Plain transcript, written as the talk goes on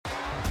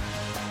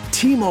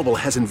T-Mobile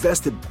has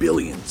invested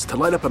billions to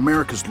light up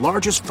America's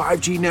largest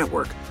 5G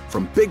network,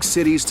 from big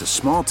cities to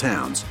small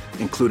towns,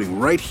 including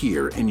right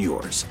here in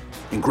yours.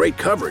 And great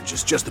coverage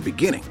is just the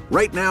beginning.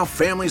 Right now,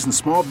 families and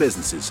small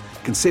businesses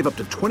can save up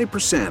to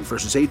 20%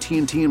 versus AT&T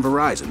and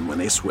Verizon when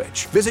they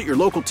switch. Visit your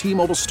local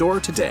T-Mobile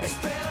store today.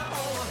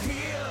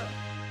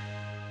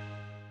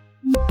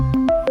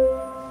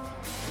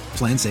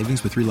 Plan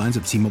savings with 3 lines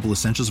of T-Mobile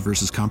Essentials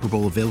versus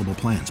comparable available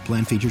plans.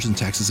 Plan features and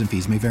taxes and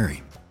fees may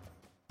vary.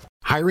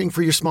 Hiring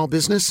for your small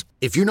business?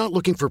 If you're not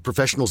looking for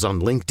professionals on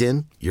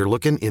LinkedIn, you're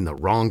looking in the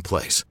wrong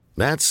place.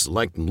 That's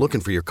like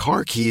looking for your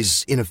car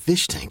keys in a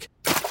fish tank.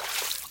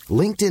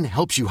 LinkedIn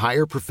helps you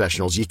hire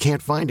professionals you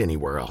can't find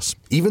anywhere else,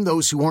 even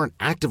those who aren't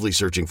actively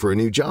searching for a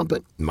new job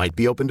but might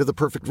be open to the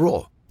perfect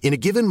role. In a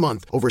given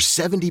month, over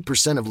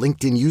 70% of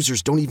LinkedIn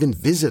users don't even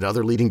visit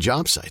other leading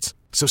job sites.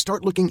 So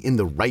start looking in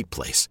the right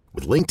place.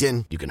 With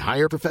LinkedIn, you can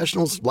hire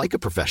professionals like a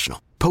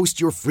professional.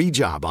 Post your free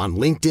job on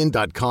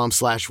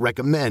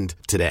linkedin.com/recommend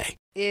today.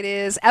 It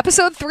is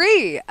episode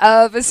 3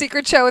 of A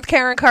Secret Show with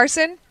Karen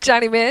Carson,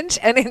 Johnny Minch,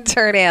 and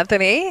intern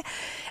Anthony.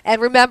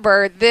 And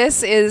remember,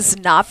 this is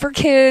not for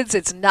kids.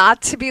 It's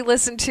not to be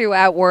listened to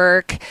at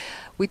work.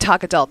 We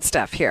talk adult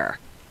stuff here.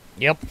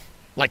 Yep.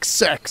 Like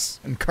sex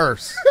and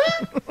curse.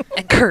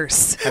 And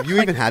curse. Have you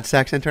even had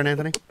sex, intern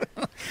Anthony?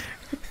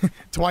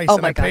 Twice, Oh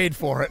and my I God. paid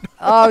for it.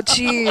 Oh,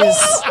 jeez.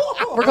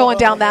 We're going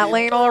down that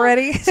lane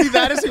already? See,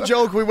 that is a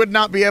joke we would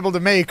not be able to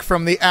make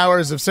from the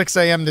hours of 6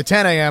 a.m. to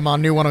 10 a.m.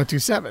 on New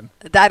 102.7.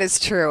 That is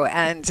true.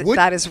 And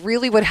that is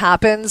really what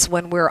happens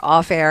when we're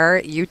off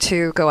air. You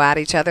two go at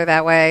each other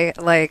that way.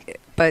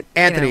 But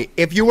Anthony,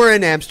 if you were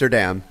in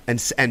Amsterdam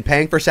and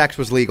paying for sex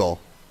was legal,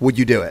 would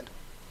you do it?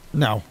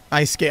 No.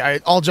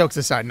 All jokes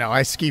aside, no.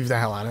 I skeeve the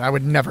hell out of it. I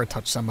would never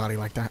touch somebody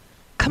like that.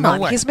 Come No on.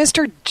 way. He's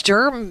Mr.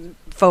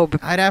 Germphobe.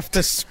 I'd have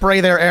to spray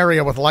their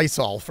area with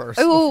Lysol first.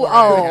 Ooh,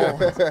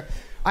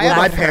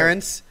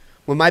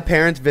 When my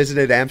parents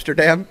visited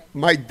Amsterdam,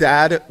 my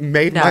dad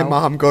made my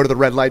mom go to the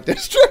red light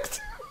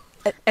district.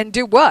 And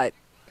do what?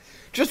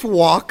 Just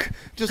walk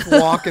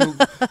and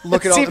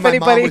look at all. See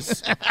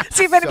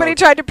if anybody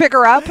tried to pick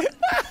her up.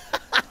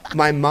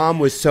 My mom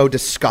was so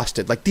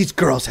disgusted. Like, these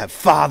girls have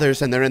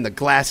fathers and they're in the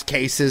glass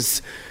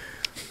cases.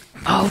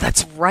 Oh,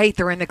 that's right.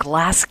 They're in the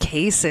glass They're on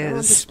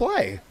cases.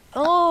 display.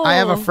 Oh. I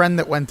have a friend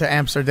that went to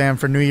Amsterdam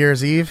for New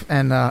Year's Eve,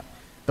 and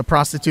the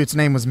prostitute's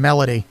name was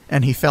Melody,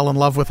 and he fell in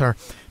love with her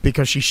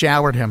because she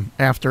showered him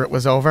after it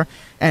was over,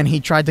 and he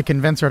tried to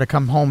convince her to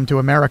come home to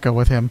America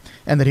with him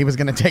and that he was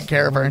going to take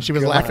care of her, and she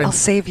was laughing. I'll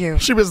save you.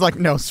 She was like,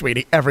 "No,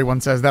 sweetie,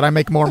 everyone says that. I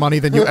make more money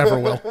than you ever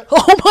will."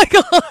 Oh, my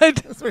God.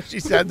 That's what she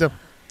said to him.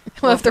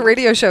 Well, if the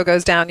radio show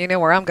goes down, you know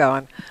where I'm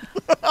going.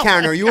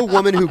 Karen, are you a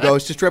woman who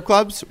goes to strip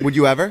clubs? Would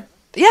you ever?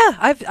 Yeah,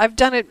 I've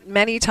done it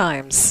many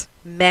times.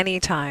 Many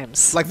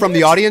times. Like from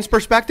the audience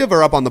perspective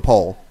or up on the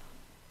pole?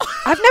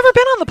 I've never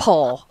been on the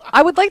pole.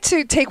 I would like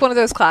to take one of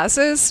those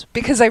classes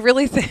because I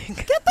really think...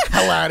 Get the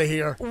hell out of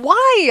here.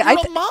 Why?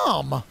 You're a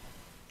mom.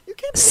 You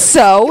can't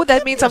So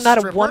that means I'm not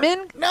a stripper.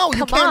 woman? No,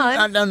 you Come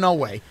can't. on. No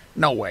way.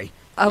 No way.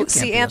 Oh, You can't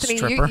see, be a Anthony,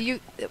 stripper.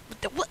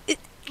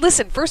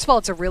 listen, first of all,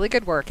 it's a really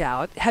good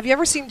workout. Have you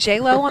ever seen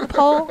J-Lo on a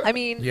pole? I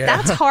mean, Yeah.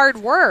 that's hard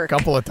work. A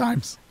couple of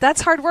times.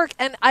 That's hard work.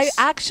 And I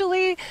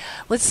actually,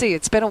 let's see,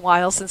 it's been a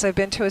while since I've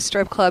been to a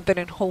strip club, but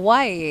in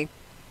Hawaii,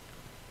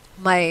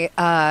 my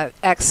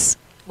ex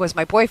was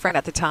my boyfriend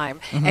at the time,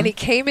 and he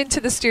came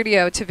into the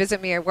studio to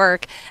visit me at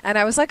work, and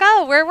I was like,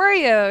 "Oh, where were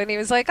you?" And he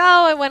was like,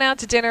 "Oh, I went out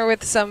to dinner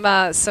with some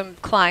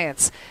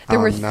clients." There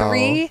were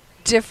 3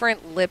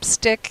 different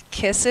lipstick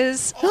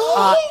kisses,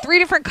 3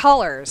 different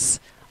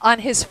colors on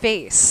his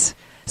face.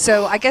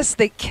 So I guess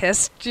they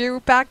kissed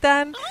you back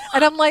then,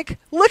 and I'm like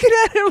looking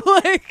at him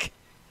like,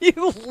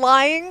 you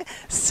lying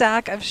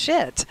sack of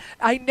shit.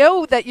 I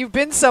know that you've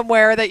been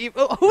somewhere that you...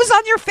 Who's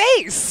on your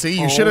face? See,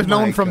 you should have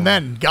known from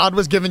then. God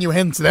was giving you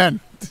hints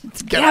then.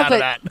 Get out of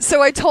that.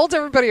 So I told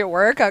everybody at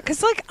work,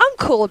 because I'm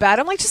cool about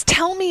it. I'm like, just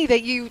tell me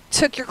that you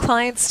took your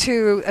clients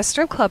to a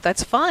strip club.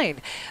 That's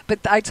fine. But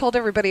I told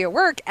everybody at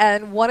work,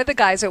 and one of the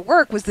guys at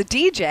work was the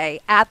DJ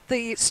at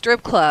the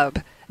strip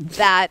club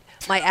that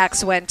my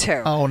ex went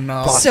to. Oh,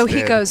 no. So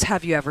he goes,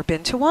 have you ever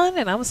been to one?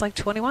 And I was like,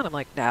 21. I'm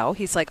like, no.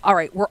 He's like, all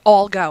right, we're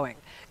all going.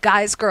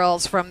 Guys,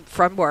 girls from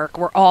work,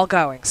 we're all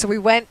going. So we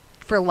went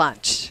for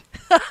lunch.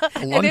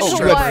 Lunch in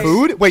strip. Hawaii.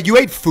 Food? Wait, you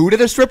ate food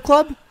at a strip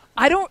club?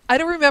 I don't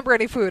remember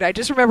any food. I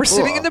just remember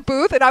sitting in the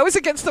booth, and I was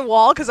against the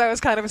wall because I was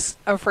kind of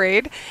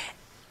afraid.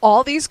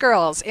 All these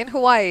girls in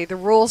Hawaii, the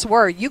rules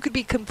were you could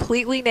be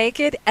completely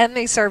naked, and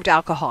they served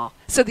alcohol.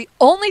 So the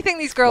only thing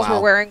these girls were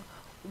wearing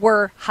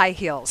were high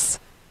heels.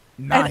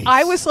 Nice. And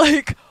I was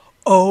like,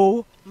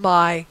 oh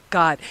my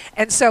God.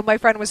 And so my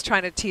friend was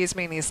trying to tease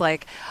me, and he's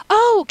like,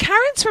 oh,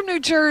 Karen's from New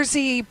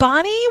Jersey.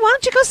 Bonnie, why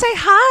don't you go say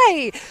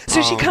hi?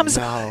 So she comes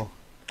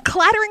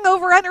clattering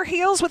over on her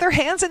heels with her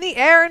hands in the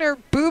air and her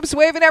boobs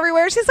waving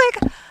everywhere. She's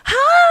like,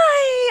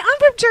 hi, I'm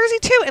from Jersey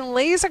too, and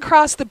lays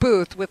across the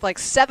booth with like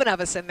 7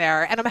 of us in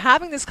there. And I'm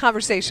having this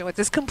conversation with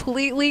this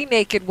completely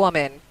naked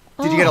woman.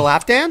 Did you get a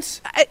lap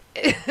dance?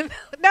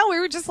 No, we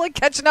were just like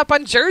catching up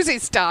on Jersey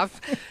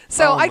stuff.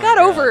 So Oh I my got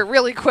God. over it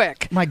really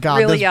quick. My God,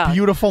 really this young.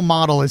 beautiful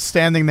model is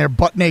standing there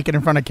butt naked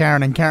in front of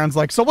Karen, and Karen's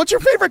like, so what's your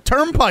favorite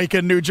turnpike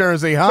in New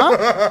Jersey,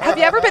 huh? Have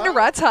you ever been to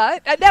Rutt's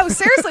Hut? No,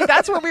 seriously,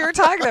 that's what we were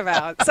talking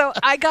about. So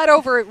I got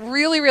over it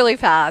really, really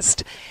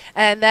fast.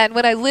 And then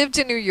when I lived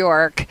in New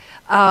York,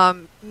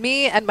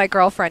 me and my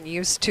girlfriend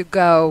used to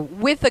go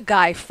with a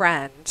guy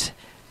friend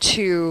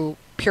to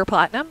Pure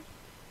Platinum.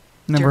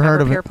 Do you Never heard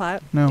remember of Pure it.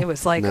 Plat? No. It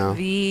was like No.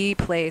 the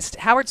place.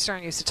 Howard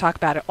Stern used to talk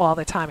about it all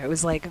the time. It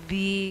was like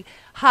the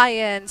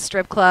high-end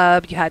strip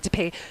club. You had to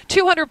pay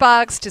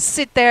 $200 to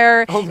sit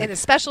there in a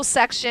special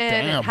section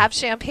and have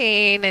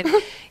champagne and,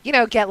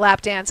 get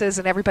lap dances.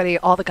 And everybody,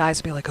 all the guys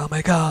would be like, oh,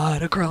 my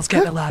God, a girl's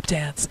getting a lap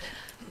dance.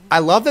 I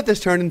love that this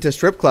turned into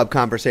strip club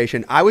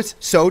conversation. I was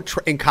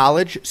in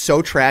college,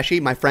 so trashy.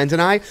 My friends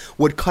and I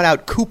would cut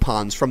out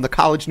coupons from the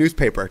college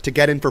newspaper to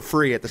get in for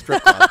free at the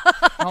strip club.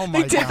 Oh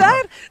my They did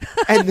God.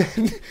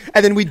 that?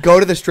 and then we'd go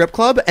to the strip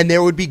club, and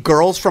there would be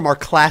girls from our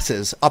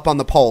classes up on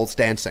the poles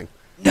dancing.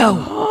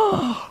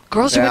 No.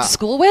 Girls you went Yeah. to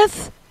school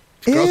with?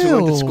 Girls who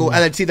went to Ew. school,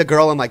 and I'd see the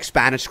girl in like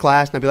Spanish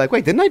class, and I'd be like,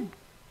 "Wait, didn't I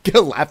get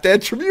a lap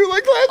dance from you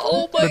like last?"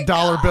 Oh, my The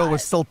dollar bill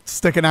was still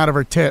sticking out of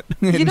her tit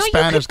in You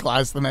Spanish could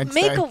class the next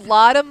make day. a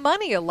lot of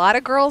money. A lot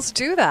of girls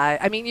do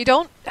that. I mean, you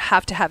don't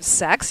have to have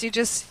sex.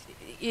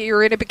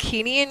 You're in a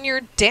bikini and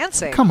you're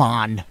dancing. Come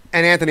on.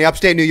 And Anthony,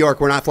 upstate New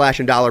York, we're not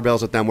flashing dollar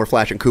bills at them; we're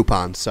flashing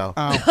coupons. So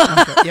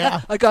Oh, okay.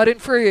 Yeah. I got in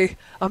free.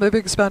 I'm a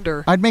big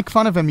spender. I'd make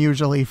fun of him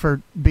usually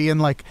for being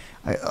like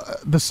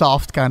the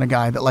soft kind of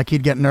guy that like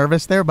he'd get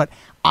nervous there, but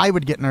I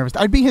would get nervous.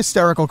 I'd be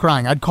hysterical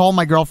crying. I'd call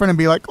my girlfriend and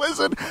be like,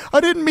 listen, I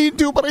didn't mean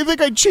to, but I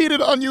think I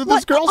cheated on you. This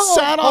What? girl Oh,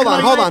 sat hold on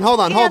on, my...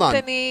 hold on.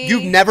 Anthony.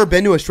 You've never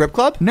been to a strip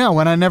club? No,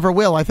 and I never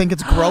will. I think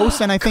it's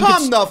gross, and I think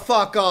Come it's... the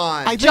fuck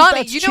on! I think Johnny,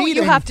 that's you know what you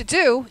cheating. have to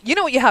do? You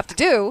know what you have to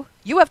do?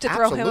 You have to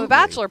throw him a Absolutely.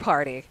 bachelor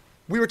party.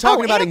 We were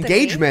talking about Anthony.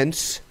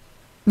 engagements.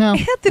 No,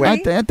 Anthony.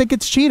 I think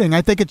it's cheating.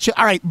 I think it's...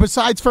 All right,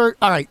 besides for...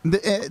 All right.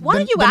 Why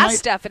don't you ask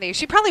Stephanie?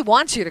 She probably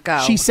wants you to go.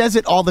 She says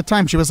it all the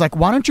time. She was like,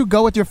 why don't you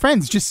go with your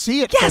friends? Just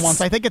see it Yes. for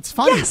once. I think it's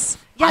funny.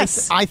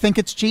 Yes. I think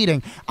it's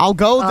cheating. I'll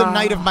go the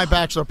night of my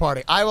bachelor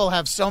party. I will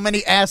have so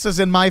many asses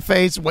in my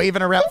face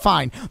waving around.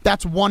 Fine.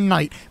 That's one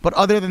night. But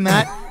other than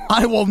that,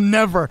 I will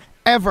never,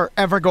 ever,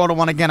 ever go to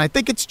one again. I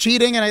think it's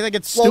cheating, and I think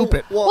it's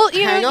stupid. Well,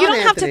 you hang know, you on,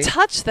 don't have Anthony. to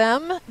touch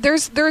them.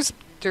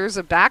 There's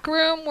a back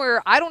room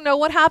where I don't know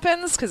what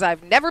happens because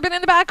I've never been in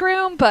the back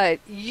room. But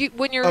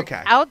when you're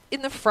Okay. out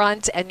in the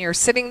front and you're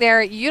sitting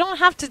there, you don't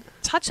have to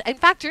touch. In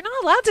fact, you're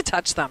not allowed to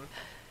touch them.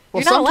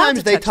 Well, You're not allowed sometimes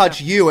to they touch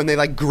them. you and they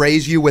like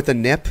graze you with a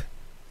nip.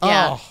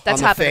 Yeah, Oh, that's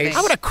on the happened to face. me.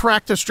 I would have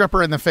cracked a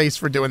stripper in the face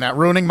for doing that,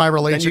 ruining my Then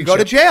relationship. you go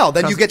to jail.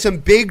 Then you 'Cause- get some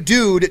big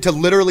dude to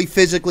literally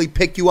physically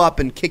pick you up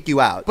and kick you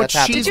out. But That's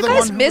happened. she's Did you the guys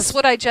one who miss was-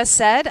 what I just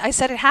said? I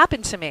said it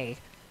happened to me.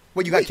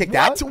 What, you got kicked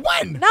What? out?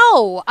 When?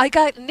 No, I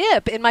got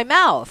nip in my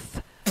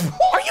mouth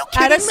Are you at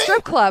kidding a me?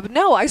 strip club.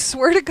 No, I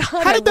swear to God. How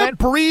I did that went-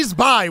 breeze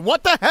by?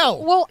 What the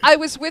hell? Well, I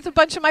was with a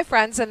bunch of my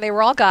friends, and they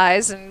were all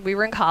guys, and we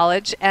were in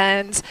college,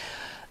 and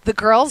the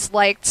girls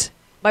liked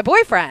my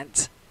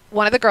boyfriend.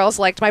 One of the girls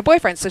liked my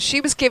boyfriend, so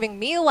she was giving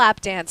me a lap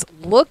dance,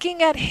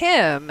 looking at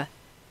him,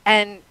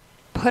 and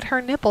put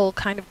her nipple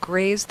kind of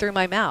grazed through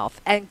my mouth.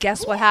 And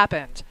guess what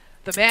happened?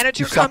 The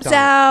manager You sucked comes on it.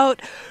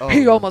 out. He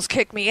no. almost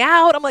kicked me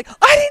out. I'm like,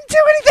 I didn't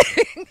do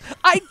anything.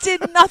 I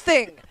did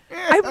nothing.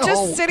 I'm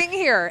just sitting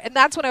here, and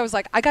that's when I was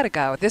like, I gotta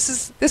go. This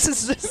is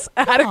just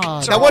out of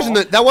control.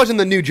 That wasn't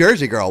the New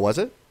Jersey girl, was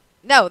it?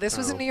 No, this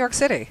was in New York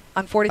City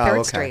on 43rd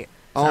okay. Street.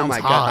 Oh Sounds my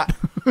hot.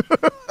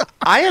 god.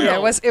 I am Yeah,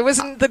 it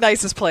wasn't the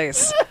nicest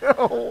place.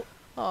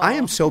 I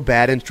am so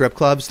bad in strip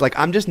clubs. Like,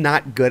 I'm just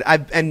not good.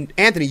 And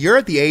Anthony, you're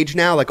at the age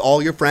now, like,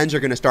 all your friends are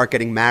going to start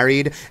getting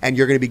married, and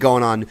you're going to be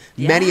going on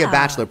many a Yeah.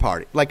 bachelor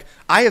party. Like,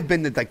 I have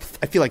been to, like,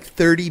 I feel like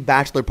 30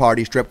 bachelor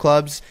party strip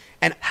clubs,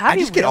 and Have I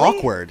just you get really?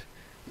 awkward.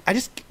 I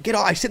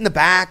sit in the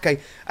back.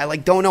 I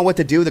like, don't know what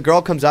to do. The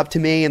girl comes up to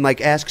me and,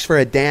 like, asks for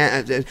a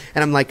dance, and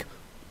I'm like,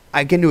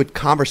 I get into a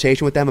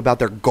conversation with them about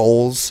their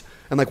goals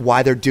and, like,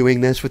 why they're doing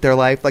this with their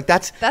life. Like,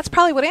 that's That's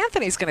probably what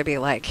Anthony's going to be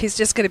like. He's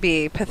just going to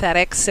be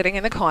pathetic, sitting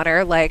in the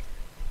corner, like,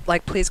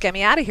 please get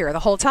me out of here the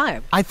whole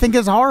time. I think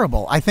it's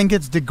horrible. I think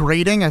it's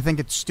degrading. I think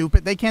it's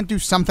stupid. They can't do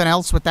something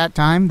else with that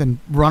time than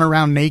run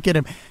around naked.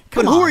 And,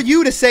 But who are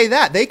you to say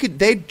that?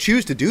 They'd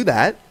choose to do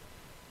that.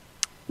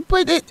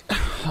 But it.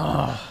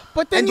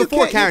 But then And you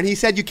before can't. Karen, he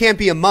said you can't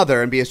be a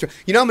mother and be a stripper.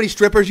 You know how many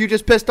strippers you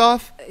just pissed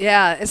off?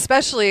 Yeah,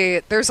 especially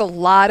there's a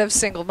lot of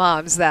single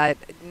moms that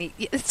need,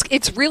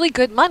 it's really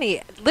good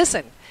money.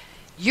 Listen,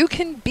 you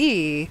can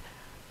be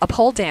a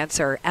pole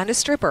dancer and a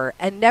stripper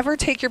and never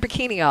take your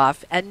bikini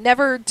off and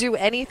never do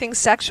anything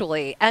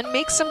sexually and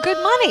make some good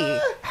money.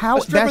 How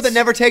A stripper that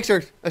never takes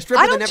her. A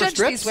stripper I that don't never judge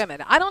strips. these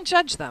women. I don't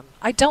judge them.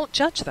 I don't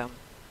judge them.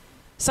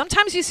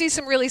 Sometimes you see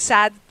some really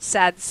sad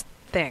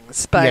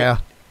things, but Yeah.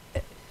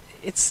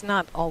 it's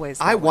not always.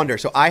 I that way. wonder.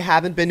 So I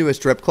haven't been to a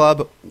strip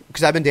club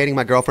because I've been dating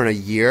my girlfriend a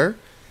year,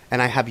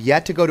 and I have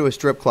yet to go to a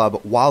strip club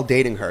while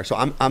dating her. So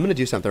I'm going to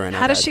do something right now.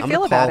 How does guys. she I'm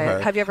feel gonna call about it? her.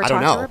 Have you ever I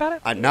don't talked to know. her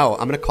about it? No,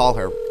 I'm going to call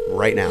her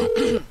right now.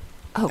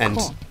 Oh, And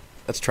cool.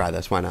 let's try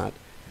this. Why not?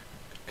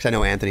 Because I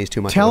know Anthony's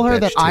too much. Tell of a her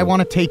bitch that I to- want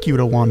to take you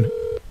to one,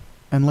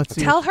 and let's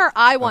see. Tell her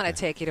I want to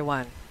take you to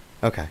one.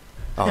 Okay.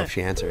 Oh, if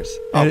she answers.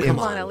 Oh, Oh, come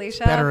on, on.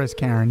 Alicia. Better as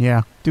Karen.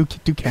 Yeah, do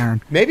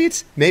Karen, Maybe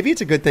it's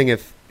a good thing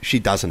if she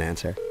doesn't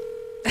answer.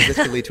 This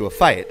could lead to a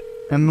fight.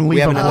 and We leave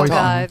a haven't had Oh voice. to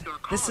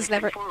talk. God, this is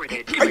never. Are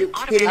you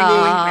kidding me?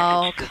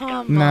 Oh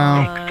come No.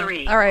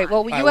 on! All right,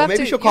 well you well, have maybe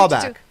to. she'll you call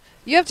have to back.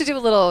 you have to do a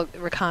little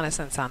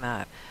reconnaissance on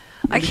that.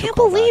 I Maybe she'll can't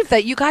call believe back.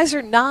 that you guys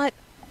are not.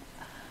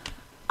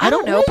 I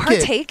don't know, like it.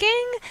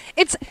 partaking.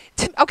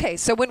 Okay.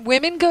 So when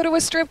women go to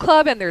a strip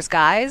club and there's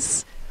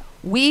guys,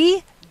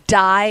 we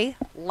die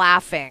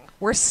laughing.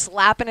 We're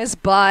slapping his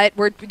butt.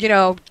 We're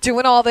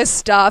doing all this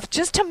stuff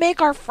just to make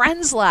our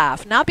friends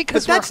laugh, not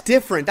because But that's we're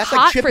different. That's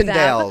hot like for them.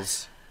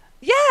 Chippendales.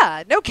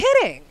 Yeah, no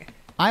kidding.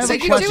 I have So a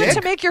you question. do it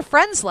to make your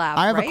friends laugh,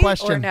 I have a right?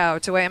 question. Or no?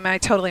 Am I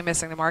totally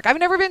missing the mark? I've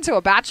never been to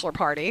a bachelor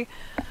party.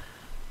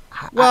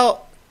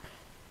 Well,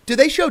 do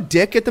they show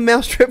dick at the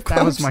male strip clubs?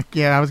 That was my.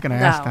 Yeah, I was going to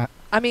ask No. that.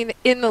 I mean,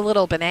 in the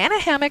little banana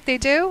hammock, they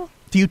do.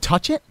 Do you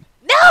touch it?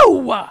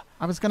 No!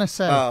 I was going to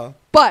say.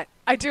 But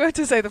I do have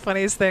to say the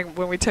funniest thing,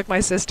 when we took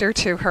my sister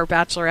to her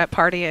bachelorette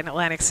party in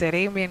Atlantic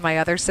City, me and my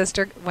other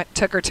sister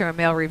took her to a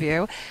male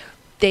review.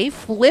 They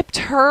flipped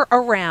her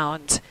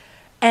around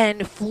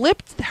and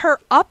flipped her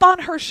up on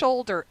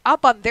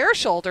their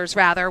shoulders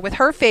rather, with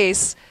her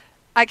face.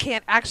 I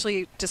can't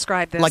actually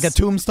describe this. Like a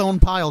tombstone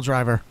pile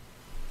driver.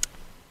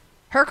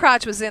 Her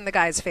crotch was in the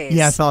guy's face.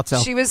 Yeah, I thought so.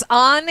 She was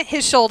on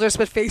his shoulders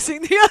but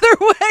facing the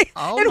other way.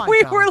 Oh, and my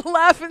we God. were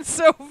laughing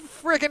so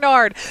freaking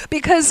hard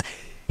because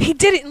he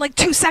did it in like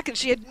 2 seconds.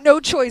 She had no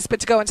choice but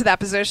to go into that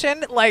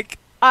position.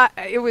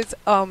 It was,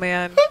 oh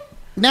man.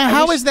 Now,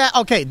 how is that?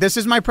 Okay, this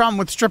is my problem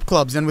with strip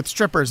clubs and with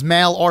strippers,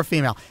 male or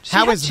female. She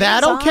How had is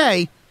that jeans on.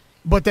 okay,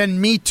 but then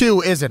Me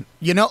Too isn't?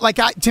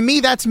 To me,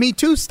 that's Me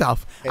Too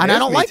stuff. It And I is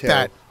don't Me like Too.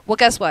 that. Well,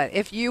 guess what?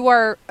 If you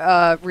are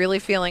really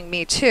feeling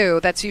Me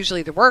Too, that's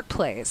usually the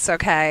workplace,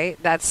 okay?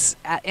 That's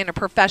in a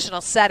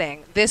professional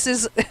setting. This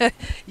is,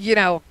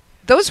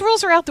 those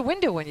rules are out the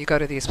window when you go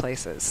to these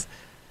places.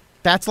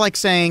 That's like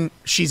saying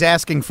she's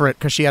asking for it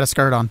because she had a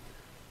skirt on.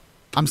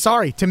 I'm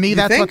sorry. To me,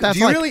 that's what that's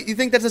Do you like. really? You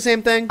think that's the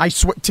same thing? I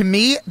swear. To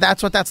me,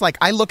 that's what that's like.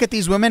 I look at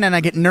these women and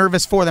I get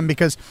nervous for them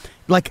because,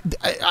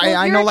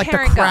 I you're know a like the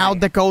Karen crowd guy.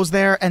 that goes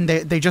there and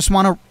they just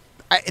want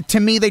to. To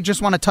me, they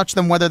just want to touch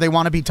them whether they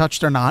want to be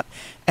touched or not,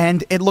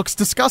 and it looks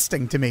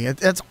disgusting to me.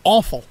 It's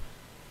awful.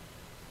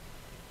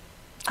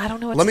 I don't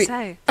know what Let to me-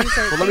 say.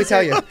 Well, let me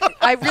tell you.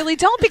 I really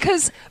don't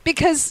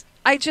because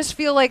I just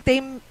feel like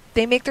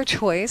they make their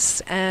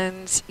choice,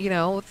 and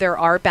there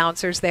are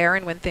bouncers there,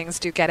 and when things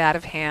do get out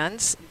of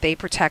hand, they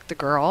protect the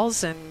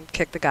girls and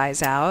kick the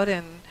guys out.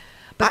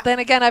 But then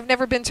again, I've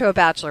never been to a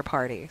bachelor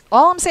party.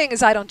 All I'm saying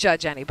is I don't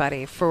judge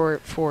anybody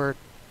for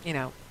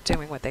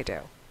doing what they do.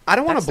 I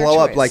don't want That's to their blow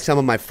up choice. like some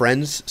of my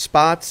friends'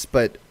 spots,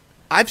 but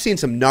I've seen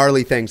some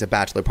gnarly things at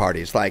bachelor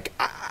parties. Like,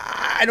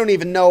 I don't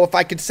even know if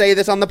I could say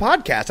this on the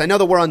podcast. I know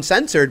that we're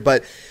uncensored,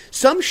 but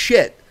some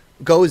shit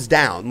goes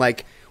down.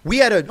 Like, we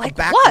had a Like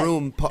back what?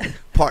 room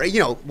party,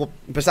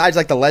 besides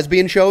like the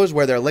lesbian shows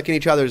where they're licking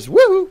each other's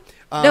woohoo.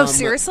 No,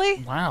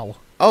 seriously? Wow.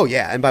 Oh,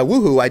 yeah. And by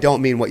woohoo, I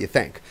don't mean what you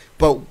think.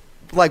 But,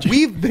 like,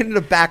 we've been in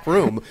a back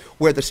room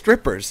where the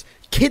strippers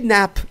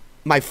kidnap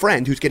my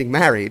friend who's getting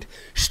married,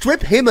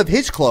 strip him of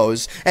his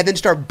clothes, and then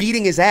start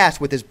beating his ass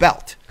with his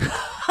belt.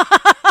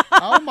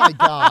 Oh my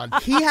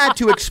God. He had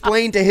to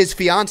explain to his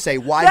fiance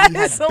why That he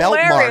had is belt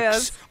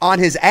hilarious. marks on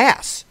his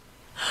ass.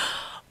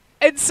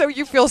 And so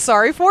you feel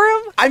sorry for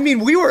him? I mean,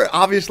 we were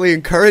obviously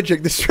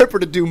encouraging the stripper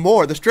to do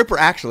more. The stripper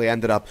actually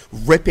ended up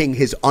ripping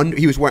his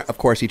he was wearing, of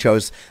course, he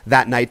chose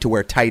that night to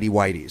wear tighty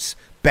whiteys.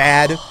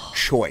 Bad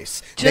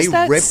choice. Just They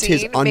that ripped scene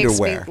his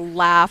underwear. makes me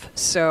laugh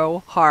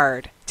so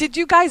hard. Did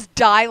you guys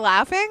die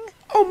laughing?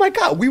 Oh my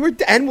God, we're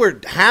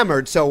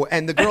hammered.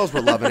 And the girls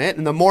were loving it.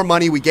 And the more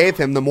money we gave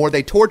him, the more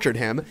they tortured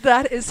him.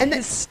 That is And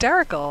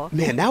hysterical.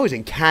 Man, that was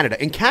in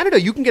Canada. In Canada,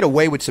 you can get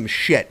away with some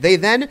shit. They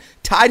then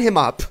tied him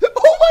up.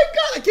 Oh my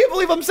God, I can't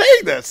believe I'm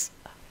saying this.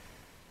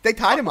 They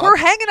tied him up. We're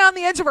hanging on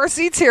the edge of our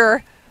seats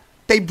here.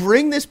 They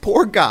bring this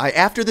poor guy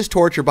after this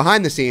torture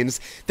behind the scenes.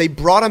 They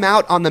brought him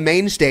out on the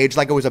main stage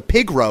like it was a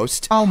pig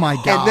roast. Oh my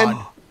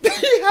God.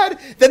 And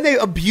then they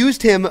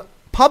abused him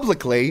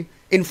publicly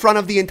in front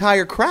of the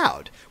entire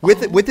crowd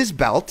with his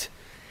belt.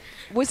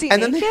 Was he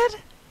And then naked?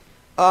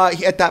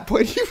 At that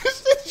point, he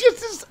was just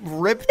this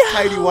ripped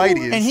tighty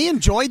whities. And he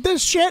enjoyed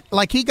this shit?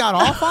 Like he got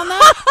off on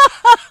that?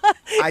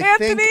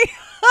 Anthony,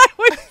 I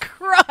would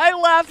cry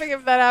laughing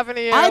if that happened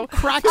to you. I'd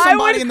crack I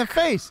somebody would in the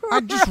face.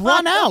 I'd just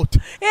run out.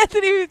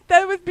 Anthony,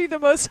 that would be the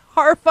most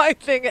horrifying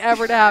thing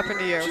ever to happen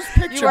to you. Just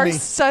picture You are me.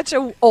 such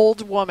an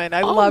old woman.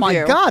 I Oh love my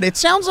you. God, it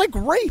sounds like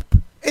rape.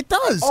 It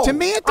does. To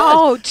me, it does.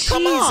 Oh,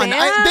 Come jeez, on.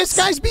 Ant. This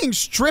guy's being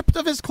stripped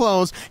of his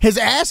clothes. His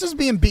ass is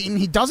being beaten.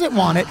 He doesn't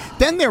want it.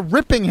 Then they're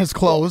ripping his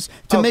clothes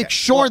to Okay, make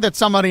sure that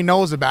somebody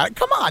knows about it.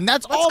 Come on.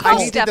 That's all. Call I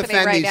need to Stephanie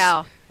defend right these-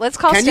 now. Let's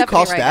call Can you Stephanie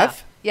call right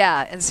Steph? now.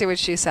 Yeah, and see what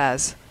she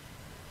says.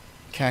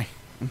 Okay,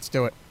 let's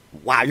do it.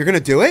 Wow, you're going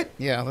to do it?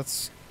 Yeah,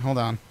 let's. Hold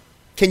on.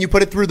 Can you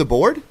put it through the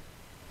board?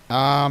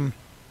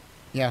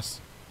 Yes.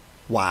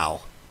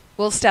 Wow.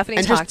 Will Stephanie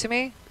And talk just- to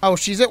me? Oh,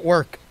 she's at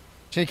work.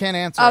 She can't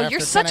answer. Oh, after you're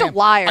 10 such a a.m.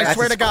 liar. I That's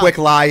swear a to God. quick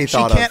lie you She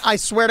thought can't. of. I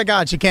swear to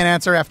God, she can't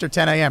answer after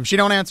 10 a.m. She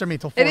don't answer me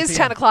till 4 It is p.m.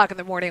 10 o'clock in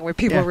the morning where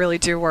people Yeah. really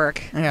do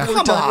work. Yeah. We're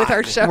Come done with on.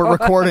 our show. We're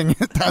recording.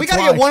 That's We got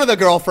to why. get one of the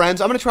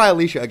girlfriends. I'm going to try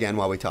Alicia again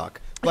while we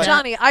talk. But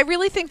Johnny, I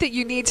really think that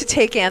you need to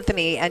take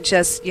Anthony and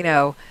just,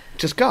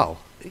 just go.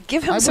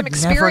 give him I some would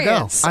never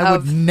go. experience I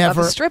would of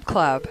never- a strip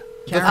club.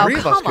 The Oh, three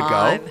of us come could go.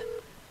 on.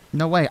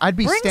 No way. I'd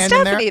be Bring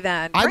standing Stephanie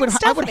there. then. I Bring would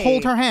Stephanie.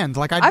 hold her hand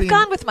like I'd I've be.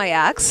 gone with my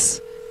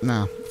ex.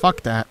 No,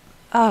 fuck that.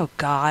 Oh,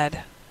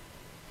 God.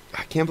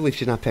 I can't believe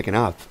she's not picking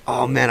up.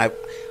 Oh, man.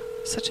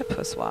 Such a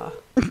pusswa.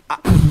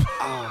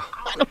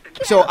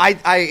 So when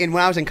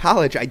I was in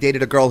college, I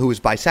dated a girl who was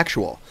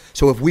bisexual.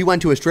 So if we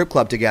went to a strip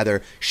club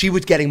together, she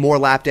was getting more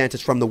lap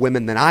dances from the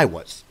women than I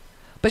was.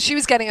 But she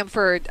was getting them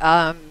for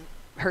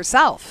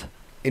herself.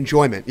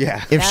 Enjoyment,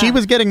 yeah. If she Yeah.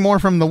 was getting more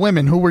from the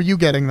women, who were you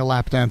getting the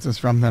lap dances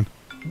from then?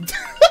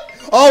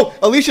 Oh,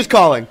 Alicia's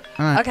calling.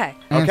 All right. Okay.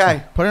 Answer.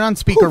 Okay. Put it on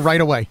speaker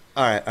right away.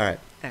 All right. All right.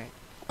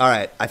 All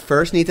right. I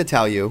first need to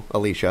tell you,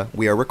 Alicia,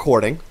 we are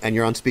recording, and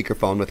you're on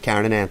speakerphone with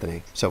Karen and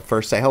Anthony. So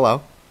first say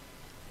hello.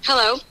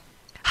 Hello.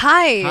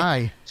 Hi.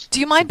 Hi.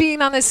 Do you mind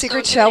being on this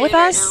secret So show with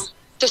right us? now.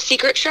 The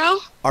secret show?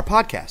 Our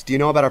podcast. Do you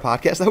know about our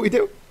podcast that we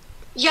do?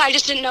 Yeah, I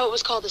just didn't know it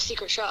was called the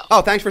secret show.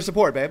 Oh, thanks for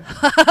support, babe.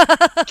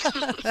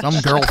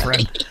 Some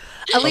girlfriend.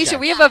 Alicia,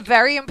 we have a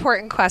very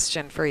important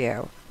question for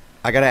you.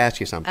 I got to ask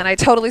you something. And I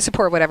totally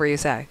support whatever you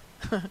say.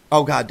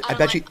 Oh, God. I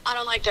bet you... I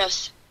don't like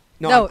this.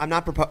 No, No. I'm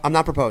not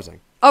proposing.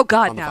 Oh,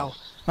 God, On the no. phone.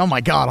 Oh my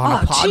God! On Oh, a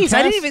podcast. jeez,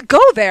 I didn't even go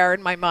there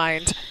in my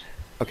mind.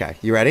 Okay.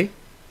 You ready?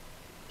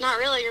 Not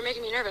really. You're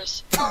making me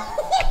nervous.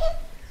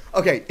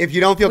 Okay. If you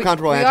don't feel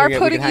comfortable we answering are it, we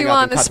putting can hang you up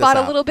on and the cut spot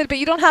this a out. little bit, but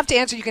you don't have to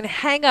answer. You can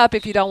hang up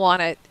if you don't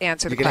want to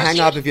answer the You can question.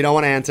 hang up if you don't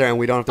want to answer, and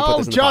we don't have to put Oh,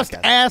 this in the just podcast.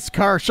 ask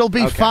her. She'll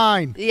be Okay.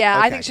 fine. Yeah, I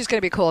Okay. think she's going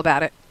to be cool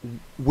about it.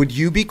 Would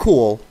you be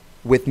cool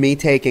with me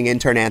taking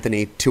intern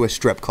Anthony to a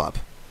strip club?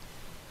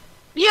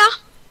 Yeah.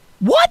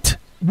 What?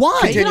 Why?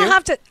 You Continue. don't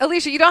have to,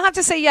 Alicia, you don't have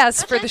to say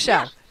yes for Okay, the show.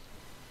 yeah.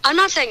 I'm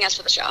not saying yes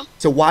for the show.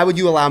 So why would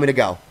you allow me to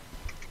go?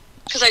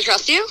 Because I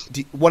trust you.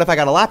 What if I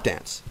got a lap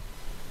dance?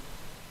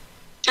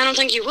 I don't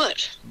think you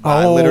would.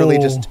 I Oh. literally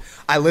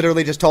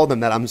just told them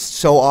that I'm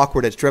so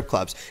awkward at strip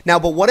clubs. Now,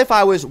 but what if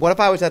I was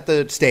at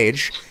the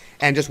stage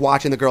and just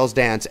watching the girls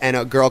dance, and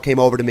a girl came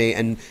over to me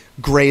and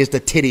grazed a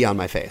titty on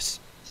my face?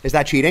 Is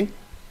that cheating?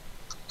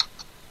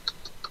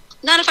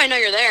 Not if I know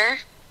you're there.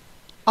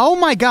 Oh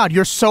my God!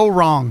 You're so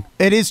wrong.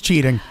 It is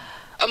cheating.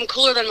 I'm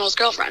cooler than most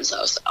girlfriends,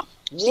 though, so.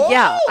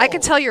 Yeah, I can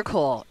tell you're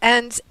cool.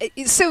 And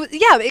so,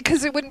 yeah,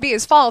 because it wouldn't be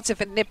his fault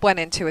if a nip went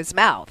into his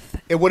mouth.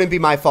 It wouldn't be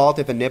my fault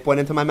if a nip went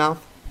into my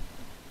mouth.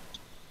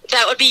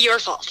 That would be your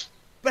fault.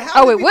 But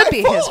how Oh, would it would my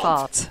be his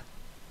fault.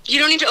 You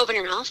don't need to open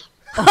your mouth.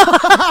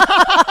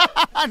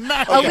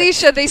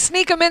 Alicia, they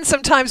sneak them in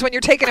sometimes when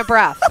you're taking a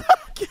breath.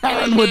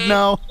 Karen would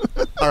know.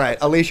 All right,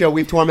 Alicia,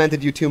 we've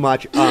tormented you too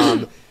much.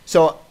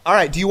 So, all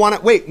right, do you want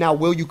to wait? Now,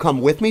 will you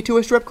come with me to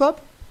a strip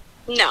club?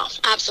 No,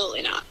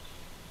 absolutely not.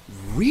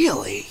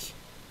 Really?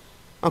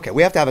 Okay,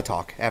 we have to have a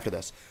talk after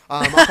this.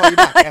 I'll call you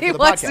back after He the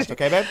wants podcast, to-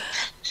 okay, babe?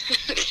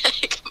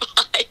 Okay,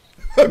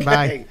 goodbye. Okay.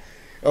 Bye.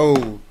 Oh,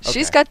 okay.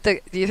 She's got the.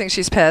 Do you think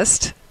she's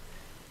pissed?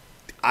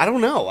 I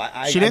don't know.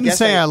 She didn't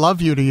say I love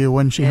you to you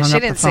when she Yeah, hung she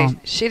up didn't the say. phone.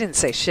 She didn't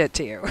say shit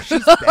to you.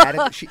 She's bad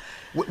at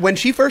when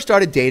she first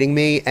started dating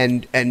me,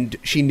 and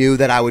she knew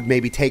that I would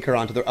maybe take her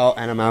onto the. Oh,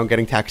 and I'm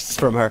getting texts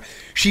from her.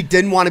 She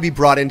didn't want to be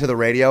brought into the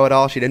radio at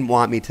all. She didn't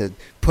want me to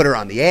put her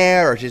on the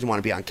air, or she doesn't want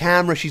to be on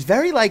camera. She's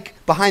very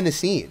behind the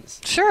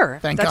scenes. Sure,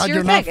 Thank that's God your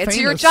you're thing. not It's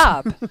your famous.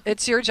 job.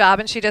 It's your job,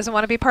 and she doesn't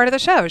want to be part of the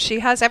show. She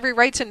has every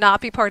right to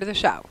not be part of the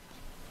show.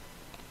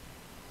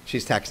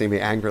 She's texting me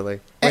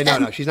angrily. Wait,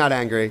 no, she's not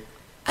angry.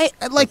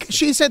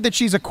 She said that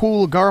she's a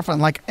cool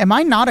girlfriend. Like, am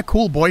I not a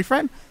cool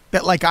boyfriend?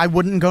 That I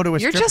wouldn't go to a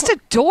You're strip just club?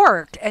 a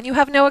dork, and you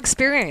have no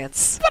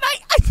experience. But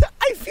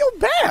I feel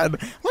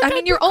bad. Like, I I'd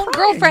mean, be your own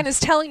crying. girlfriend is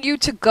telling you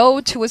to go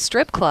to a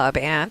strip club,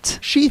 Aunt.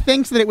 She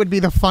thinks that it would be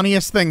the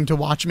funniest thing to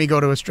watch me go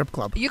to a strip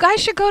club. You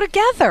guys should go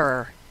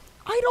together.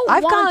 I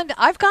don't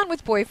I've gone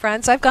with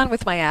boyfriends. I've gone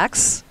with my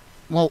ex.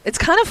 Well, It's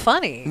kind of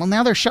funny. well,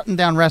 now they're shutting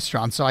down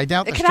restaurants, so I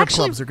doubt It the could strip actually-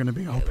 clubs are going to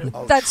be open.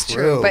 That's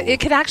true, but true. it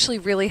could actually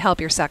really help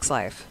your sex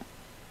life.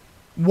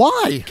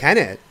 Why? Can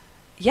it?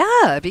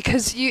 Yeah,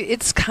 because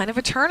it's kind of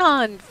a turn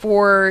on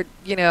for,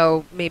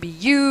 maybe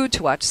you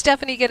to watch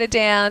Stephanie get a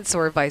dance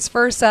or vice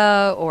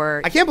versa,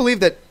 or I can't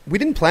believe that we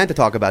didn't plan to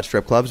talk about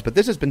strip clubs, but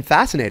this has been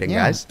fascinating,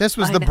 Yeah, guys. this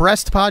was I the know.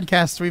 breast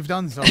podcast we've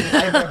done so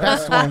far. The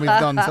best one we've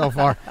done so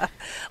far.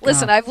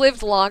 listen, I've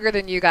lived longer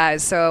than you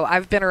guys, so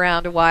I've been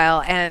around a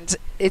while, and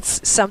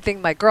it's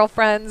something my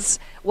girlfriends,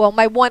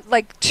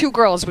 two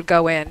girls would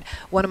go in.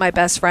 One of my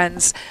best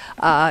friends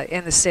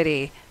in the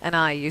city and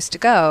I used to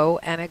go,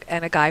 and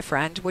a guy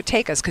friend would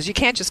take us, because you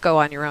can't just go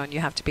on your own. You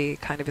have to be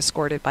kind of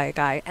escorted by a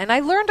guy. And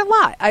I learned a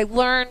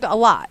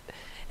lot.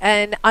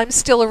 and I'm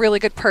still a really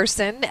good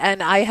person,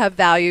 and I have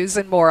values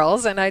and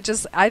morals, and I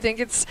think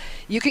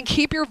you can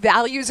keep your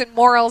values and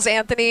morals,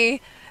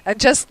 Anthony, and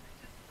just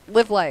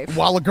live life.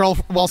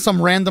 While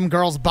some random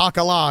girl's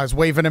bacala is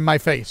waving in my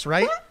face,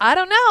 right? I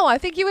don't know. I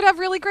think you would have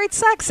really great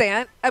sex,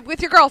 Aunt,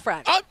 with your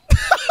girlfriend.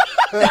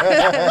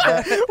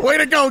 Way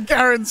to go,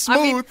 Karen. Smooth.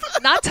 I mean,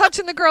 not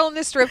touching the girl in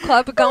the strip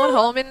club, but going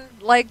home and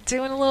like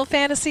doing a little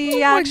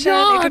fantasy action.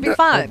 It could be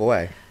fun. Oh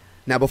boy.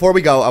 Now, before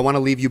we go, I want to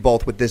leave you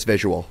both with this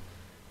visual.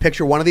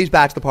 Picture one of these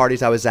bachelor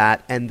parties I was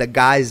at, and the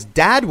guy's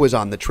dad was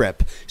on the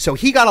trip. So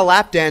he got a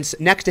lap dance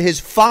next to his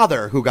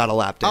father, who got a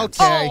lap dance.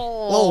 Okay. A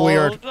little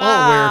weird.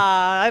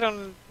 I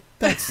don't.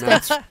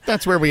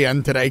 That's where we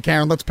end today,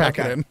 Karen. Let's pack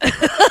it in.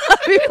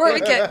 Before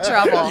we get in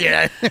trouble.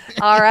 Yeah.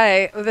 All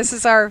right. This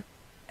is our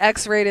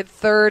X-rated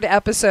third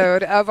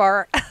episode of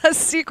our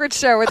secret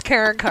show with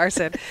Karen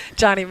Carson,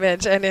 Johnny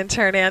Minch, and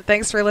intern Ann.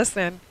 Thanks for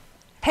listening.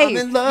 Hey, I'm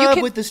in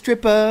love with the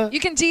stripper. You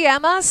can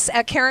DM us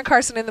at Karen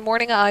Carson in the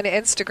Morning on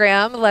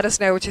Instagram. Let us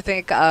know what you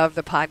think of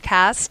the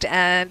podcast,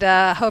 and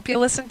hope you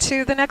listen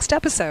to the next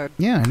episode.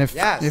 Yeah, and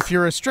if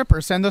you're a stripper,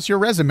 send us your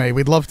resume.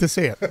 We'd love to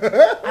see it.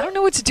 I don't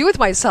know what to do with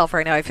myself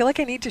right now. I feel like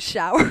I need to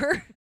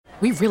shower.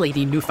 We really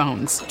need new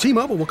phones.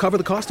 T-Mobile will cover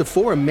the cost of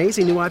 4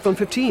 amazing new iPhone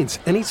 15s,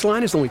 and each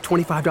line is only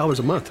 $25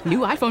 a month. New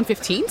iPhone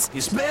 15s?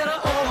 It's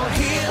better over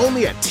here.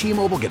 Only at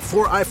T-Mobile, get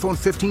 4 iPhone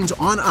 15s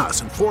on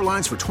us and 4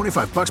 lines for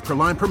 $25 per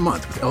line per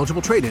month with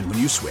eligible trade-in when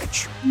you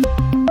switch.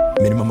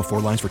 Minimum of 4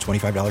 lines for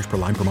 $25 per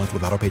line per month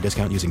with autopay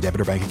discount using debit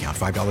or bank account.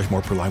 $5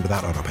 more per line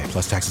without autopay,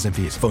 plus taxes and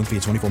fees. Phone fee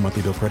at 24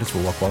 monthly bill credits for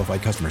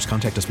well-qualified customers.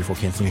 Contact us before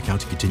canceling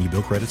account to continue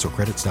bill credits or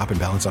credit stop and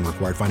balance on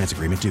required finance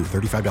agreement due.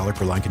 $35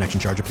 per line connection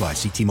charge applies.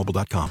 See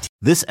T-Mobile.com.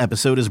 This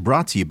episode is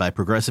brought to you by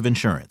Progressive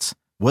Insurance.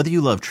 Whether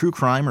you love true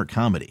crime or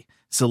comedy,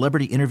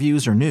 celebrity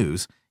interviews or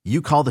news,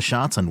 you call the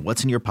shots on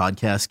what's in your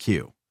podcast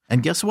queue.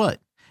 And guess what?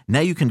 Now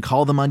you can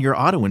call them on your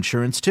auto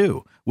insurance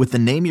too with the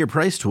Name Your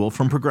Price tool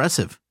from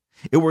Progressive.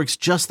 It works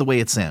just the way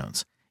it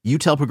sounds. You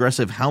tell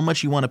Progressive how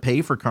much you want to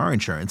pay for car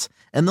insurance,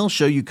 and they'll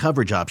show you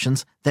coverage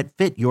options that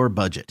fit your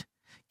budget.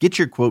 Get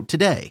your quote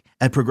today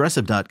at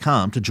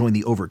Progressive.com to join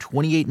the over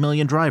 28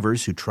 million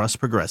drivers who trust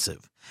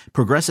Progressive.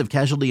 Progressive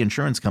Casualty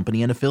Insurance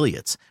Company and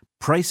Affiliates.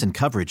 Price and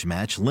coverage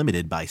match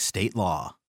limited by state law.